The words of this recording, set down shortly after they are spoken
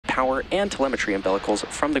power and telemetry umbilicals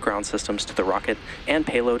from the ground systems to the rocket and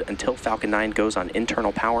payload until Falcon 9 goes on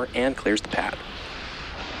internal power and clears the pad.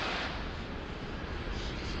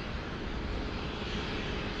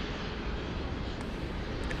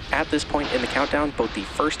 At this point in the countdown, both the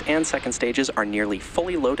first and second stages are nearly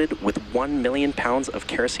fully loaded with 1 million pounds of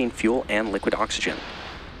kerosene fuel and liquid oxygen.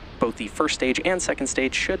 Both the first stage and second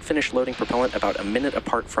stage should finish loading propellant about a minute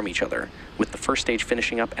apart from each other, with the first stage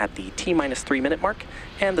finishing up at the T-3 minute mark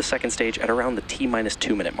and the second stage at around the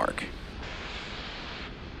T-2 minute mark.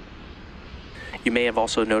 You may have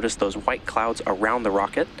also noticed those white clouds around the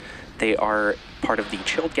rocket. They are part of the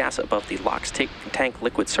chilled gas above the LOX tank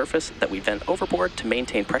liquid surface that we vent overboard to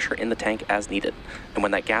maintain pressure in the tank as needed. And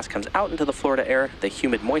when that gas comes out into the Florida air, the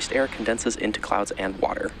humid moist air condenses into clouds and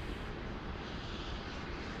water.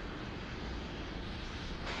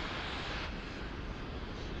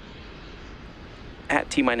 At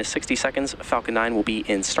T-minus 60 seconds, Falcon 9 will be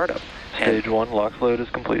in startup. Stage 1 LOX load is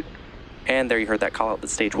complete. And there you heard that call out that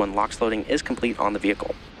Stage 1 LOX loading is complete on the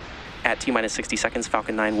vehicle. At T-minus 60 seconds,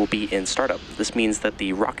 Falcon 9 will be in startup. This means that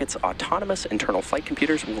the rocket's autonomous internal flight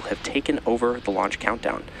computers will have taken over the launch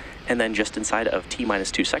countdown. And then just inside of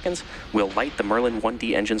T-minus 2 seconds, we'll light the Merlin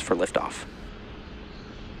 1D engines for liftoff.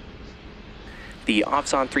 The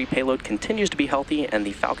Ovzon 3 payload continues to be healthy, and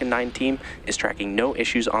the Falcon 9 team is tracking no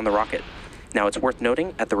issues on the rocket. Now, it's worth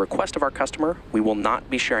noting, at the request of our customer, we will not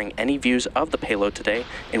be sharing any views of the payload today,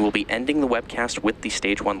 and we'll be ending the webcast with the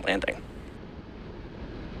Stage 1 landing.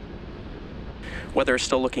 Weather is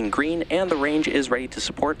still looking green, and the range is ready to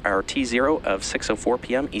support our T0 of 6:04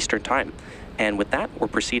 p.m. Eastern Time. And with that, we're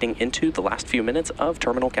proceeding into the last few minutes of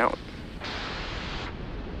terminal count.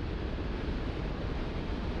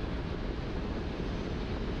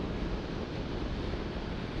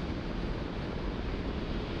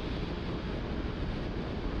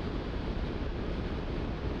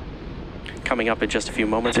 Coming up in just a few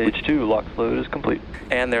moments. Stage 2 LOX load is complete.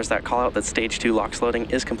 And there's that call out that Stage 2 LOX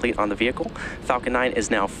loading is complete on the vehicle. Falcon 9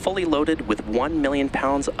 is now fully loaded with 1 million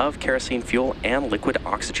pounds of kerosene fuel and liquid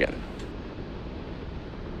oxygen.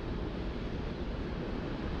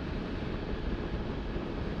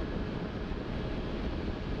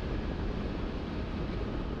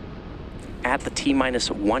 At the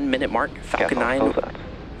T-minus 1 minute mark, Falcon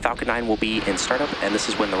 9 will be in startup, and this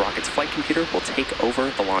is when the rocket's flight computer will take over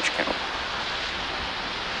the launch count.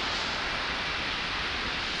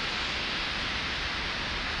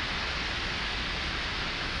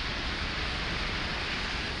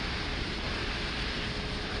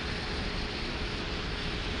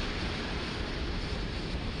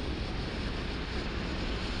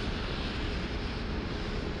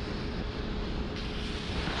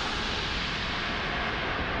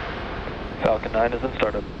 Falcon 9 is in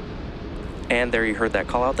startup. And there you heard that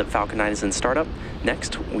call out that Falcon 9 is in startup.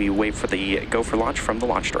 Next, we wait for the go for launch from the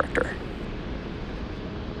launch director.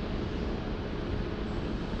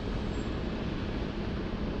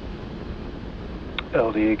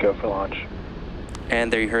 LD, go for launch.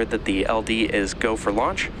 And there you heard that the LD is go for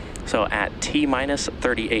launch. So at T-minus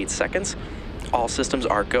 38 seconds, all systems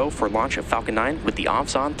are go for launch of Falcon 9 with the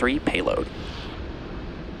Ovzon 3 payload.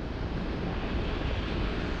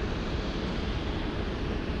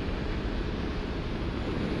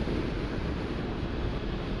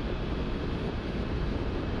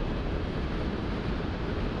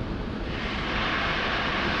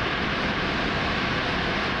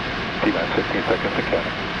 T-minus 15 seconds to count.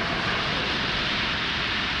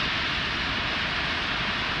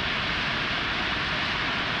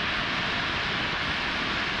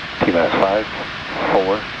 T-minus 5,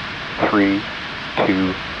 4, 3,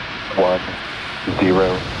 2, 1,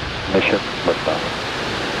 0, mission liftoff.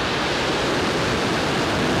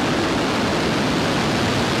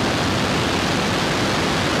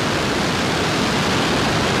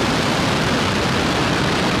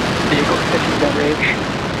 Vehicle 50 gun range.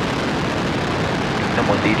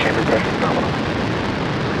 M1D chamber pressure nominal.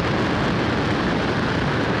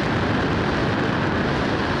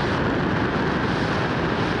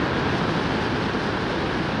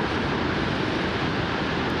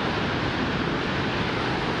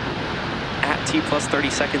 At T plus 30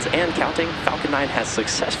 seconds and counting, Falcon 9 has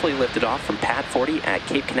successfully lifted off from Pad 40 at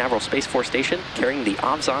Cape Canaveral Space Force Station, carrying the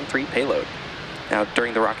Ovzon 3 payload. Now,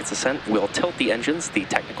 during the rocket's ascent, we'll tilt the engines, the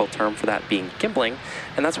technical term for that being gimbling,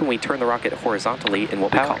 and that's when we turn the rocket horizontally in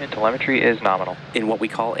what telemetry is nominal. In what we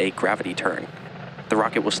call a gravity turn. The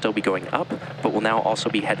rocket will still be going up, but will now also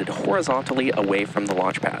be headed horizontally away from the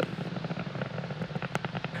launch pad.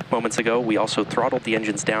 Moments ago, we also throttled the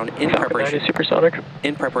engines down in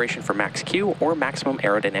preparation for max Q or maximum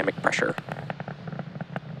aerodynamic pressure.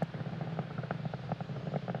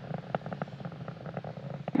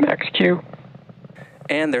 Max Q.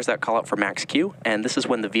 And there's that call out for max Q, and this is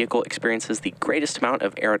when the vehicle experiences the greatest amount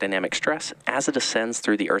of aerodynamic stress as it ascends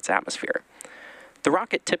through the Earth's atmosphere. The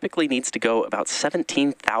rocket typically needs to go about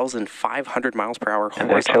 17,500 miles per hour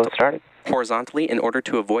horizontally in order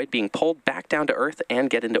to avoid being pulled back down to Earth and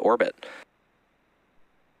get into orbit.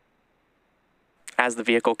 As the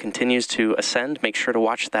vehicle continues to ascend, make sure to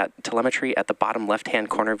watch that telemetry at the bottom left-hand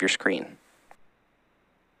corner of your screen.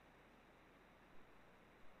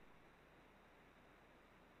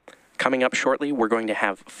 Coming up shortly, we're going to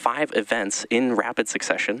have 5 events in rapid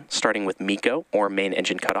succession, starting with MECO, or main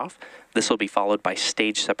engine cutoff. This will be followed by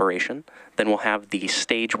stage separation. Then we'll have the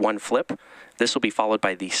stage 1 flip. This will be followed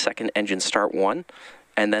by the second engine start 1.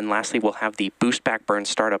 And then lastly, we'll have the boost back burn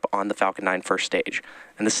startup on the Falcon 9 first stage.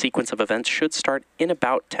 And the sequence of events should start in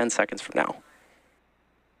about 10 seconds from now.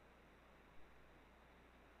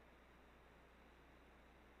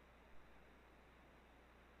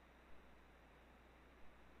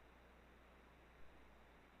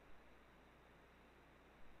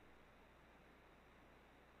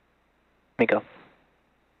 MECO.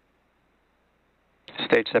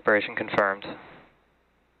 Stage separation confirmed.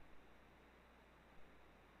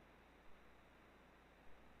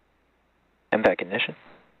 MVAC ignition.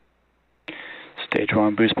 Stage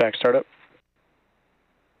 1 boost back startup.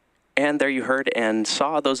 And there you heard and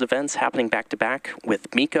saw those events happening back to back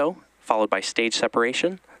with MECO, followed by stage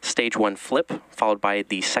separation, stage 1 flip, followed by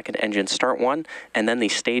the second engine start 1, and then the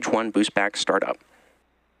stage 1 boost back startup.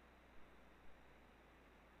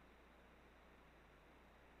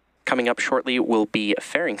 Coming up shortly will be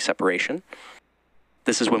fairing separation.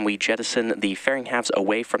 This is when we jettison the fairing halves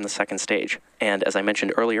away from the second stage. And as I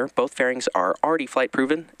mentioned earlier, both fairings are already flight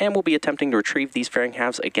proven, and we'll be attempting to retrieve these fairing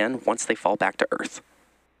halves again once they fall back to Earth.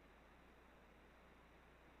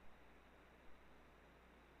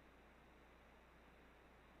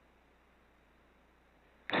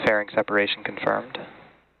 Fairing separation confirmed.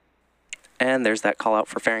 And there's that call out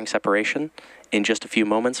for fairing separation. In just a few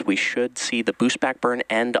moments, we should see the boost back burn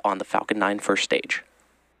end on the Falcon 9 first stage.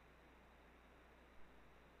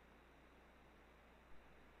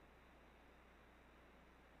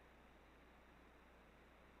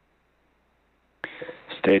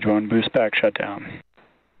 Stage 1 boost back shutdown.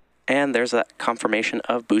 And there's that confirmation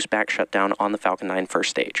of boost back shutdown on the Falcon 9 first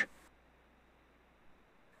stage.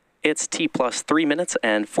 It's T plus 3 minutes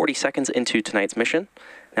and 40 seconds into tonight's mission.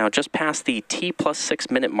 Now, just past the T plus 6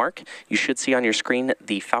 minute mark, you should see on your screen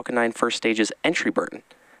the Falcon 9 first stage's entry burn.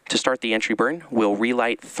 To start the entry burn, we'll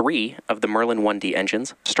relight 3 of the Merlin 1D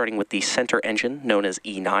engines, starting with the center engine known as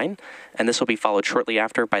E9, and this will be followed shortly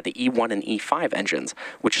after by the E1 and E5 engines,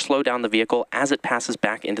 which slow down the vehicle as it passes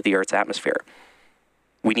back into the Earth's atmosphere.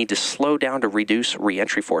 We need to slow down to reduce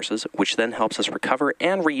re-entry forces, which then helps us recover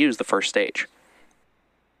and reuse the first stage.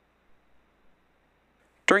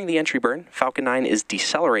 During the entry burn, Falcon 9 is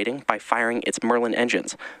decelerating by firing its Merlin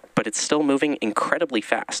engines, but it's still moving incredibly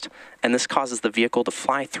fast, and this causes the vehicle to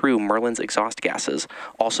fly through Merlin's exhaust gases,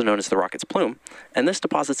 also known as the rocket's plume, and this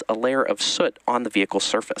deposits a layer of soot on the vehicle's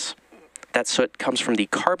surface. That soot comes from the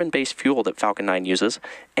carbon-based fuel that Falcon 9 uses,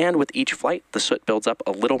 and with each flight, the soot builds up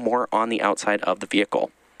a little more on the outside of the vehicle.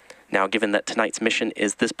 Now, given that tonight's mission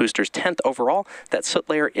is this booster's 10th overall, that soot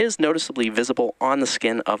layer is noticeably visible on the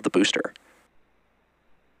skin of the booster.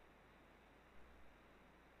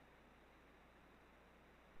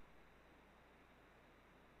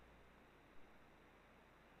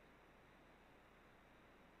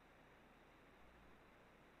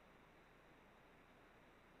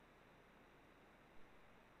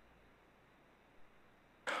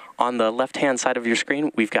 On the left-hand side of your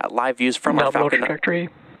screen, we've got live views from our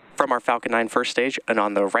Falcon 9 first stage, and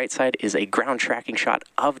on the right side is a ground tracking shot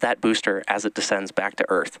of that booster as it descends back to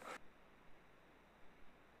Earth.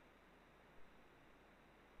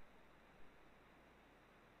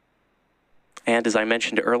 And as I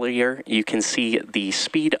mentioned earlier, you can see the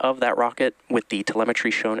speed of that rocket with the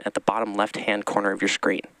telemetry shown at the bottom left-hand corner of your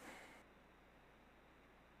screen.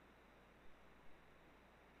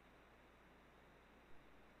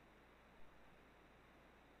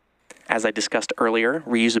 As I discussed earlier,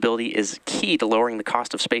 reusability is key to lowering the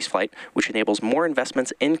cost of spaceflight, which enables more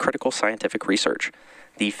investments in critical scientific research.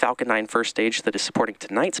 The Falcon 9 first stage that is supporting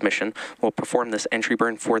tonight's mission will perform this entry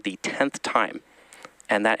burn for the 10th time,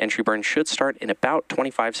 and that entry burn should start in about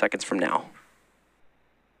 25 seconds from now.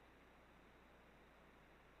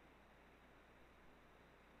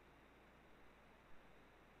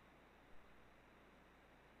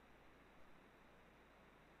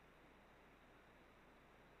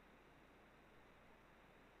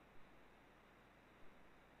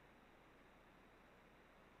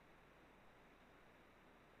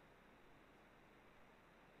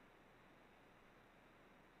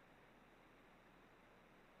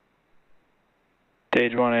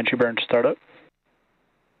 Stage 1 entry burn startup.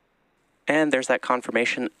 And there's that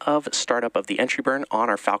confirmation of startup of the entry burn on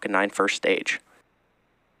our Falcon 9 first stage.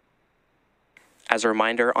 As a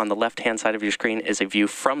reminder, on the left-hand side of your screen is a view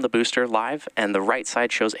from the booster live, and the right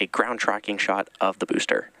side shows a ground tracking shot of the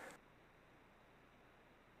booster.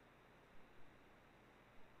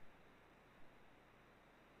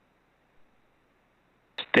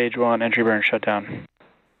 Stage 1 entry burn shutdown.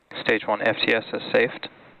 Stage 1 FTS is safed.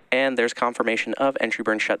 And there's confirmation of entry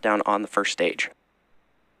burn shutdown on the first stage.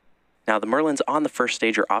 Now, the Merlins on the first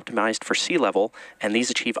stage are optimized for sea level, and these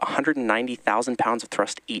achieve 190,000 pounds of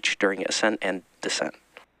thrust each during ascent and descent.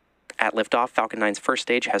 At liftoff, Falcon 9's first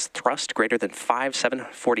stage has thrust greater than 5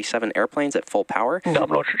 747 airplanes at full power.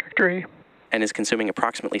 Nominal trajectory. And is consuming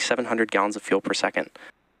approximately 700 gallons of fuel per second.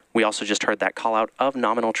 We also just heard that call out of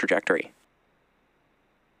nominal trajectory.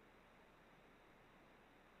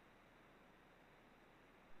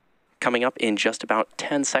 Coming up in just about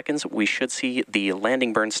 10 seconds, we should see the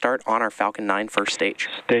landing burn start on our Falcon 9 first stage.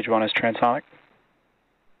 Stage 1 is transonic.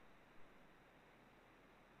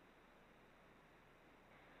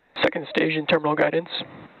 Second stage in terminal guidance.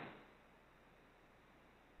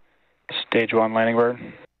 Stage 1 landing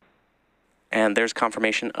burn. And there's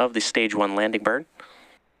confirmation of the stage 1 landing burn.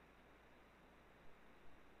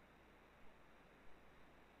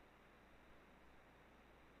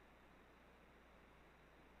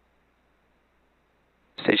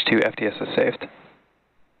 Stage 2 FTS is saved.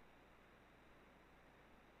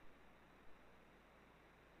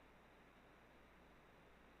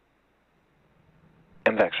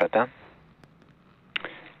 MVAC shutdown.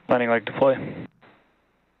 Landing leg deploy.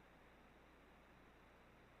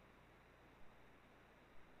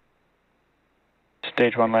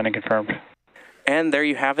 Stage 1 landing confirmed. And there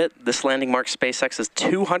you have it. This landing marks SpaceX's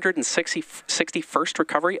 261st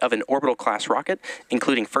recovery of an orbital class rocket,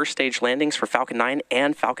 including first stage landings for Falcon 9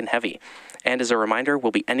 and Falcon Heavy. And as a reminder,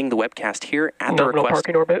 we'll be ending the webcast here at the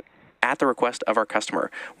parking orbit. At the request of our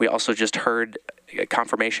customer. We also just heard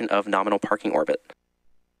confirmation of nominal parking orbit.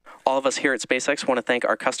 All of us here at SpaceX want to thank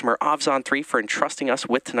our customer Ovzon 3 for entrusting us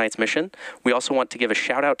with tonight's mission. We also want to give a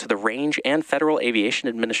shout out to the Range and Federal Aviation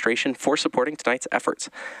Administration for supporting tonight's efforts.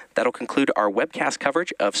 That'll conclude our webcast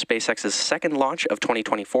coverage of SpaceX's second launch of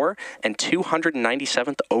 2024 and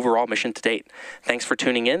 297th overall mission to date. Thanks for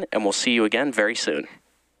tuning in, and we'll see you again very soon.